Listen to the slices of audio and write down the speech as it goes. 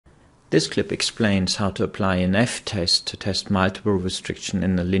This clip explains how to apply an F-test to test multiple restriction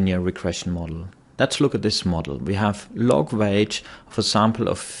in a linear regression model. Let's look at this model. We have log wage of a sample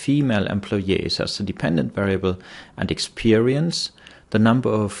of female employees as the dependent variable and experience, the number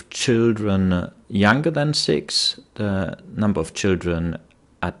of children younger than 6, the number of children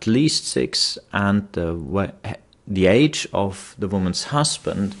at least 6, and the age of the woman's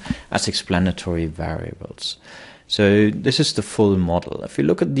husband as explanatory variables. So this is the full model. If you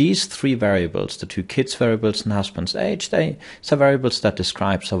look at these three variables, the two kids variables and husband's age, they are variables that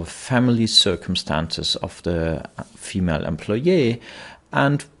describe our family circumstances of the female employee,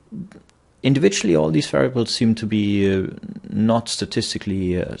 and individually all these variables seem to be not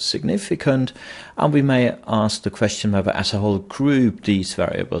statistically significant, and we may ask the question whether as a whole group these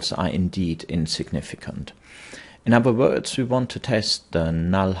variables are indeed insignificant. In other words, we want to test the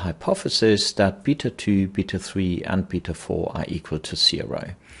null hypothesis that beta 2, beta 3 and beta 4 are equal to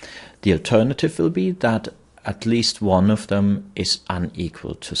 0. The alternative will be that at least one of them is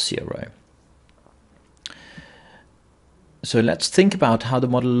unequal to 0. So let's think about how the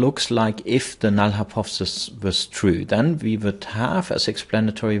model looks like if the null hypothesis was true. Then we would have as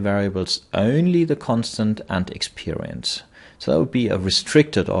explanatory variables only the constant and experience. So that would be a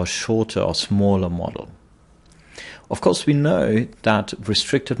restricted or shorter or smaller model. Of course, we know that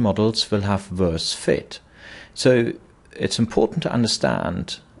restricted models will have worse fit. So it's important to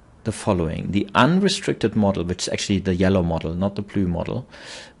understand the following. The unrestricted model, which is actually the yellow model, not the blue model,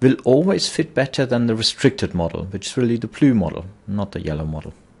 will always fit better than the restricted model, which is really the blue model, not the yellow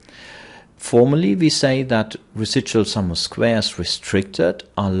model. Formally, we say that residual sum of squares restricted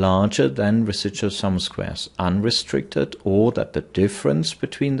are larger than residual sum of squares unrestricted, or that the difference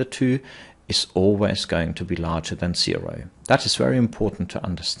between the two is always going to be larger than 0. That is very important to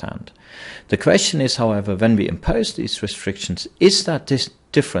understand. The question is, however, when we impose these restrictions, is that this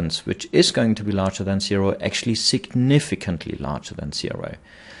difference, which is going to be larger than 0, actually significantly larger than 0?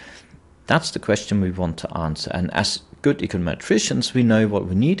 That's the question we want to answer. And as good econometricians, we know what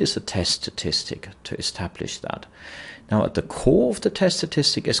we need is a test statistic to establish that. Now, at the core of the test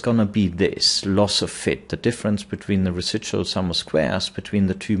statistic is going to be this loss of fit, the difference between the residual sum of squares between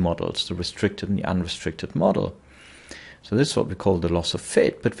the two models, the restricted and the unrestricted model. So this is what we call the loss of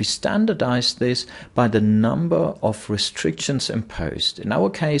fit, but we standardize this by the number of restrictions imposed. In our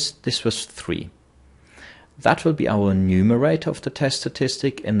case, this was 3. That will be our numerator of the test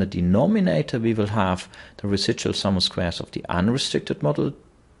statistic. In the denominator, we will have the residual sum of squares of the unrestricted model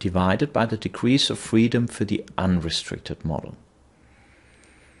divided by the degrees of freedom for the unrestricted model.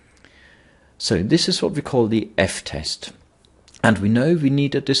 So this is what we call the F-test. And we know we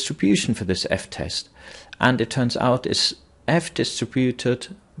need a distribution for this F-test. And it turns out is F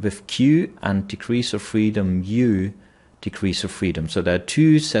distributed with Q and degrees of freedom U degrees of freedom. So there are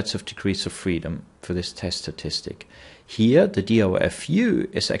two sets of degrees of freedom for this test statistic. Here, the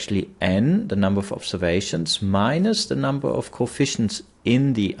DOFU is actually n, the number of observations, minus the number of coefficients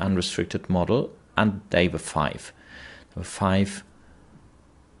in the unrestricted model, and they were 5. There were 5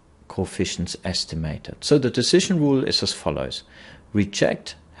 coefficients estimated. So the decision rule is as follows.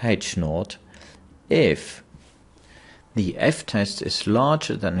 Reject H0 if the F-test is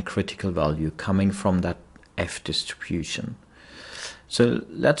larger than a critical value coming from that F distribution. So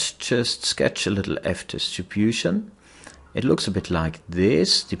let's just sketch a little F distribution. It looks a bit like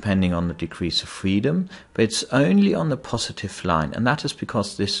this, depending on the degrees of freedom, but it's only on the positive line, and that is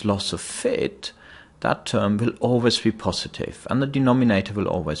because this loss of fit, that term will always be positive, and the denominator will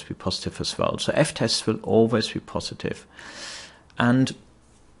always be positive as well. So F-tests will always be positive. And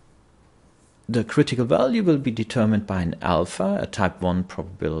the critical value will be determined by an alpha, a type 1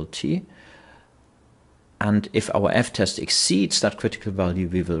 probability. And if our F-test exceeds that critical value,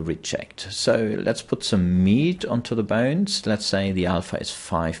 we will reject. So let's put some meat onto the bones. Let's say the alpha is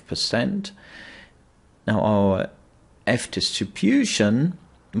 5%. Now our F distribution,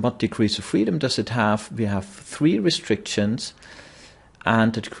 what degrees of freedom does it have? We have 3 restrictions,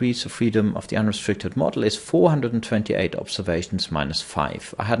 and the degrees of freedom of the unrestricted model is 428 observations minus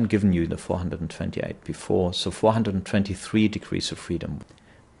 5. I hadn't given you the 428 before, so 423 degrees of freedom.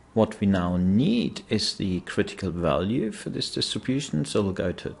 What we now need is the critical value for this distribution. So we'll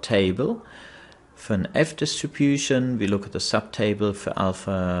go to a table. For an F distribution, we look at the subtable for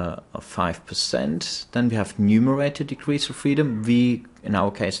alpha of 5%. Then we have numerator degrees of freedom. V, in our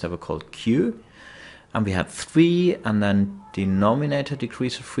case, they were called Q. And we had 3, and then denominator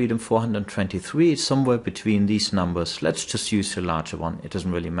degrees of freedom 423. It's somewhere between these numbers. Let's just use the larger one. It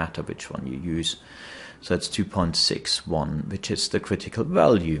doesn't really matter which one you use. So it's 2.61, which is the critical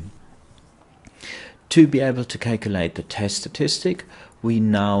value. To be able to calculate the test statistic, we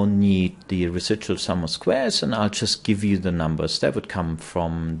now need the residual sum of squares, and I'll just give you the numbers. That would come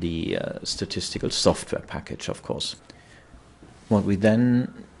from the statistical software package, of course. What we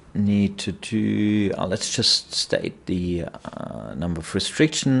then need to do, let's just state the number of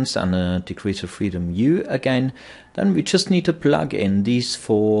restrictions and a degrees of freedom u again. Then we just need to plug in these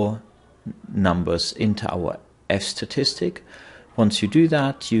 4 numbers into our F statistic. Once you do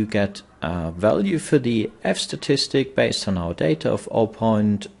that, you get a value for the F statistic based on our data of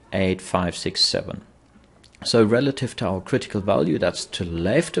 0.8567. So relative to our critical value, that's to the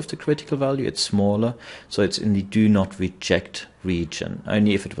left of the critical value, it's smaller, so it's in the do not reject region.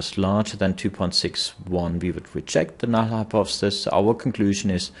 Only if it was larger than 2.61 we would reject the null hypothesis. So our conclusion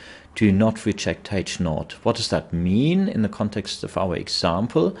is do not reject H0. What does that mean in the context of our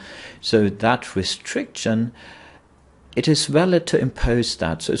example? So that restriction, it is valid to impose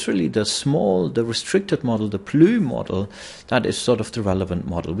that. So it's really the restricted model, the blue model, that is sort of the relevant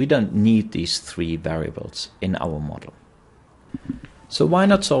model. We don't need these 3 variables in our model. So why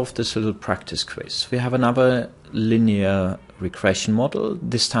not solve this little practice quiz? We have another linear regression model,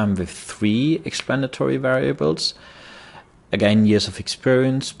 this time with 3 explanatory variables. Again, years of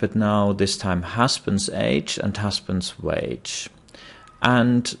experience, but now this time husband's age and husband's wage.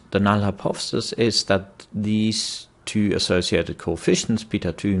 And the null hypothesis is that these 2 associated coefficients,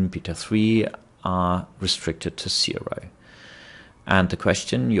 beta 2 and beta 3, are restricted to 0. And the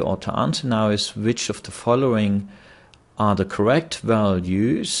question you ought to answer now is which of the following are the correct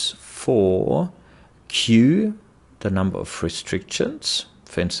values for Q, the number of restrictions,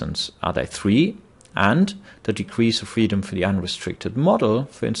 for instance, are they 3, and the degrees of freedom for the unrestricted model,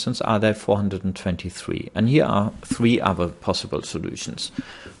 for instance, are they 423. And here are 3 other possible solutions.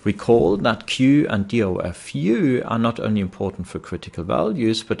 Recall that Q and DOFU are not only important for critical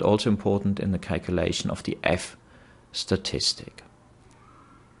values, but also important in the calculation of the F statistic.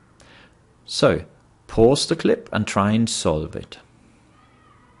 So, pause the clip and try and solve it.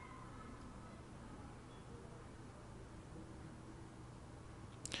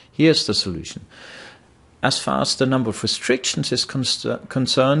 Here's the solution. As far as the number of restrictions is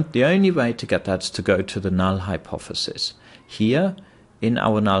concerned, the only way to get that is to go to the null hypothesis. Here, in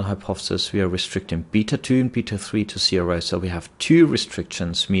our null hypothesis, we are restricting beta 2 and beta 3 to 0, so we have 2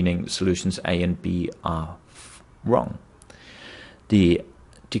 restrictions, meaning solutions A and B are wrong. The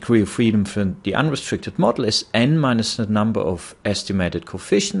degree of freedom for the unrestricted model is n minus the number of estimated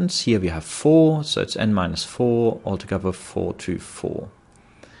coefficients. Here we have 4, so it's n minus 4, altogether 424.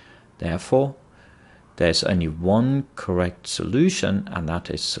 Therefore, there's only one correct solution, and that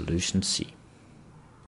is solution C.